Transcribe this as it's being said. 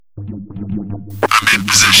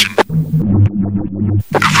position.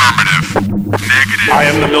 Affirmative. Negative. I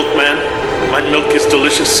am the milkman. My milk is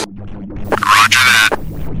delicious. Roger that.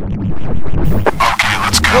 Okay,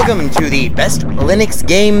 let's go. Welcome to the Best Linux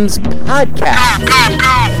Games Podcast.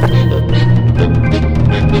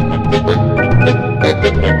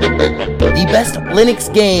 The best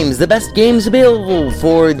Linux games, the best games available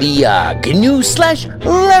for the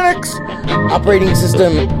GNU/Linux operating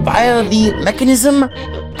system via the mechanism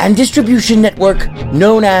and distribution network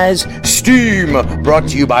known as Steam, brought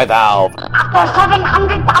to you by Valve. After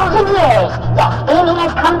 700,000 years, yes, gaming has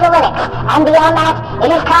come to Linux, and beyond that, it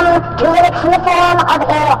has come to Linux in the form of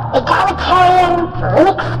an egalitarian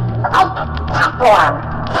Linux-like platform,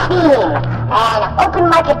 Steam, an open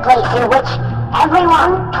marketplace in which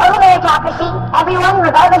everyone, total meritocracy, everyone,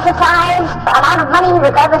 regardless of size, amount of money,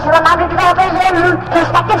 regardless of amount of developers, and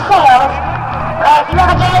prospective sales, if you have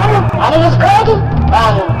a game, and it is good,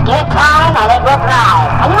 then give it time, and it will thrive,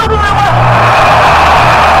 and you will be rewarded.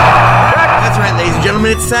 That's right, ladies and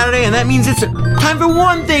gentlemen, it's Saturday, and that means it's time for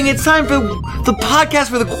one thing. It's time for the podcast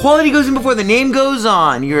where the quality goes in before the name goes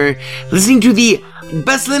on. You're listening to the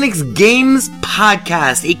Best Linux Games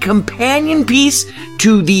Podcast, a companion piece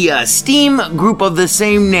to the Steam group of the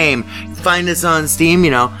same name. Find us on Steam,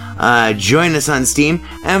 join us on Steam,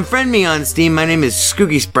 and friend me on Steam. My name is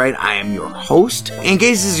Skooky Sprite. I am your host. In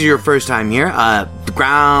case this is your first time here, the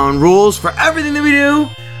ground rules for everything that we do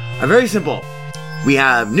are very simple. We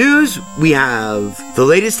have news, we have the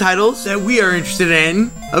latest titles that we are interested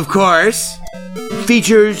in, of course,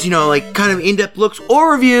 features, kind of in-depth looks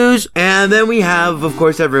or reviews, and then we have, of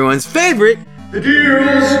course, everyone's favorite, the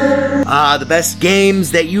deals! The best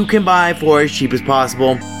games that you can buy for as cheap as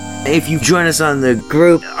possible. If you join us on the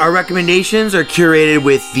group, our recommendations are curated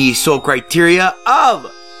with the sole criteria of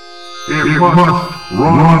it must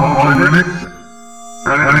run on Linux,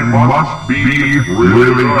 and it must be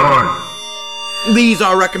really good. These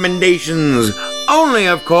are recommendations only,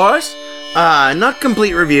 of course, not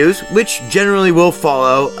complete reviews, which generally will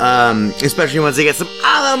follow, especially once they get some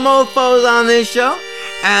other mofos on this show.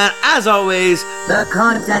 And as always, the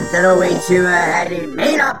content that awaits you ahead, it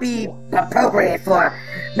may not be appropriate for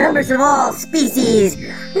members of all species,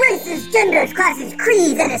 races, genders, classes,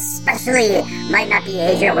 creeds, and especially might not be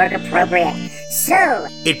age or work appropriate. So,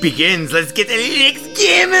 it begins. Let's get the Linux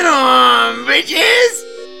gaming on, bitches!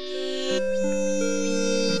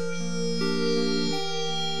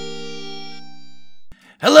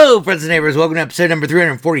 Hello, friends and neighbors. Welcome to episode number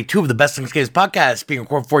 342 of the Best Linux Games Podcast, being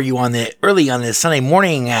recorded for you early on this Sunday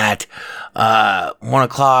morning at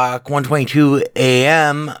 1:22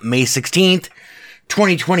 a.m., May 16th,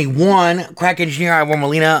 2021. Crack engineer Ivor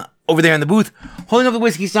Molina over there in the booth, holding up the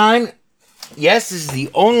whiskey sign. Yes, this is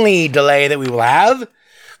the only delay that we will have,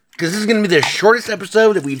 because this is going to be the shortest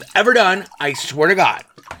episode that we've ever done, I swear to God.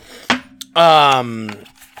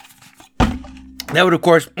 That would, of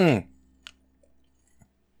course...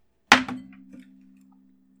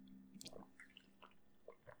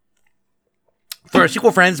 For our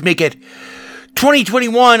sequel friends, make it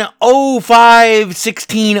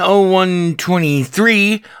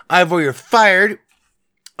 2021-05-16-01-23. Ivor, you're fired.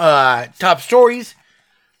 Top stories.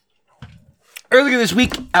 Earlier this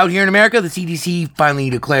week, out here in America, the CDC finally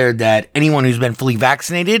declared that anyone who's been fully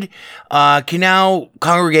vaccinated can now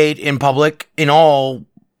congregate in public, in all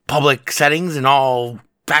public settings, in all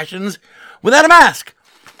fashions, without a mask.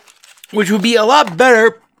 Which would be a lot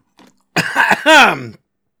better...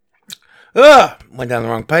 went down the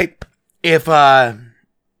wrong pipe. If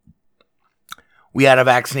we had a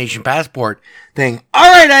vaccination passport thing.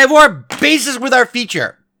 Alright, Ivor, basis with our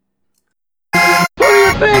feature. What do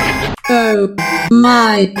you think? Oh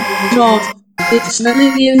my god. It's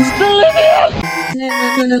Bolivians.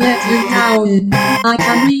 Never gonna let you down. I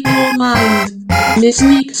can read your mind. This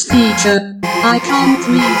week's feature. I can't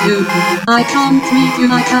read you. I can't read you.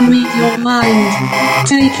 I can read your mind.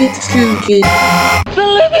 Take it, Skooky.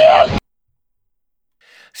 Bolivians!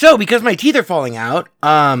 So, because my teeth are falling out,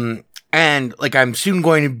 and, I'm soon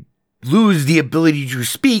going to lose the ability to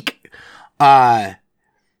speak, it's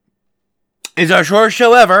our shortest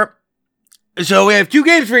show ever. So, we have two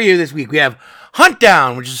games for you this week. We have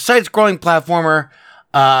Huntdown, which is a side-scrolling platformer,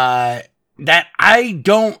 that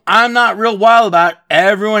I'm not real wild about.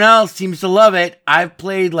 Everyone else seems to love it. I've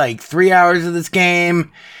played, 3 hours of this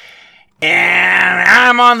game, and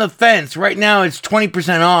I'm on the fence. Right now, it's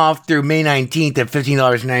 20% off through May 19th at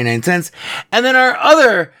 $15.99. And then our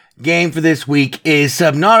other game for this week is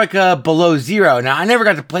Subnautica Below Zero. Now, I never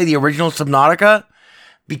got to play the original Subnautica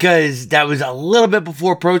because that was a little bit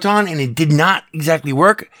before Proton, and it did not exactly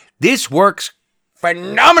work. This works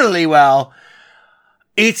phenomenally well.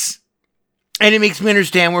 It's And it makes me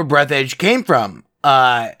understand where Breath Edge came from.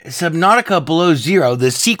 Subnautica Below Zero,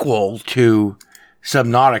 the sequel to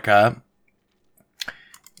Subnautica,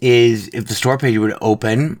 is, if the store page would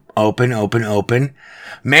open.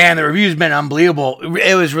 Man, the review's been unbelievable.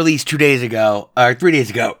 It was released 3 days ago at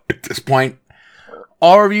this point.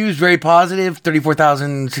 All reviews very positive,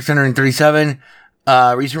 34,637.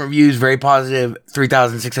 Recent reviews very positive,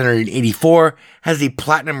 3,684. Has a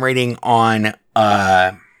platinum rating on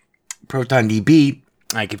ProtonDB.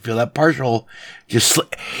 I can feel that partial. If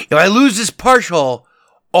I lose this partial,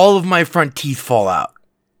 all of my front teeth fall out.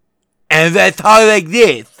 And that's how like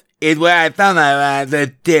this is what I found out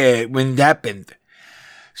when it happened.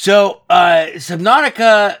 So,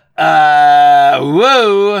 Subnautica,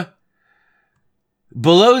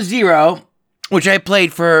 Below Zero, which I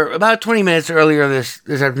played for about 20 minutes earlier this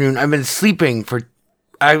afternoon. I've been sleeping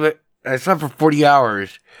I slept for 40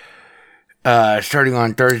 hours, starting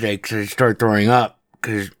on Thursday because I started throwing up.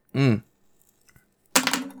 Because,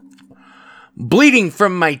 bleeding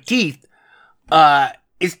from my teeth.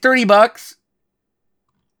 It's $30.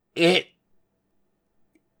 It's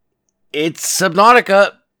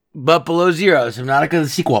Subnautica, but Below Zero. Subnautica the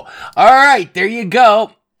sequel. Alright, there you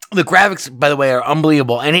go. The graphics, by the way, are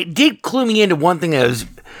unbelievable. And it did clue me into one thing that was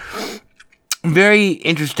very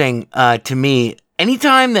interesting to me.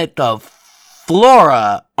 Anytime that the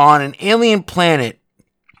flora on an alien planet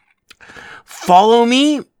follow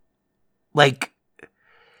me, like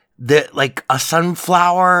a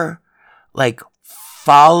sunflower,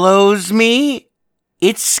 follows me,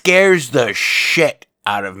 it scares the shit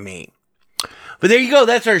out of me. But there you go.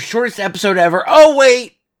 That's our shortest episode ever. Oh,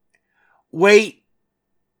 wait.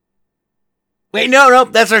 No,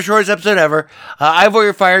 that's our shortest episode ever. I've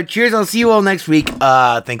Warrior Fire. Cheers. I'll see you all next week.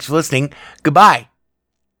 Thanks for listening. Goodbye.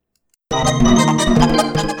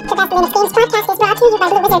 The Best Linux Games podcast is brought to you by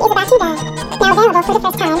The Wizard is About to Die. Now available for the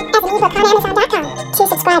first time as an ebook on Amazon.com. To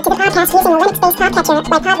subscribe to the podcast using a Linux-based podcatcher like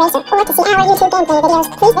Podracer, or to see our YouTube gameplay videos,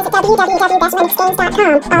 please visit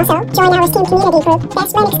www.bestlinuxgames.com. Also, join our Steam community group,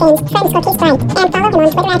 Best Linux Games, Friends for Peace Bright, and follow him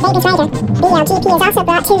on Twitter at VegasWriter. BLGP is also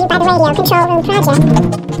brought to you by the Radio Control Room Project.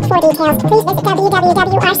 For details, please visit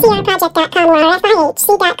www.rcrproject.com or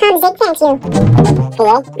rfihc.com. Zig thanks you. For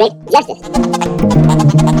all great justice.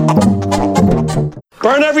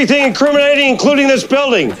 Burn everything incriminating, including this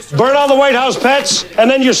building. Burn all the White House pets, and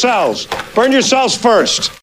then yourselves. Burn yourselves first.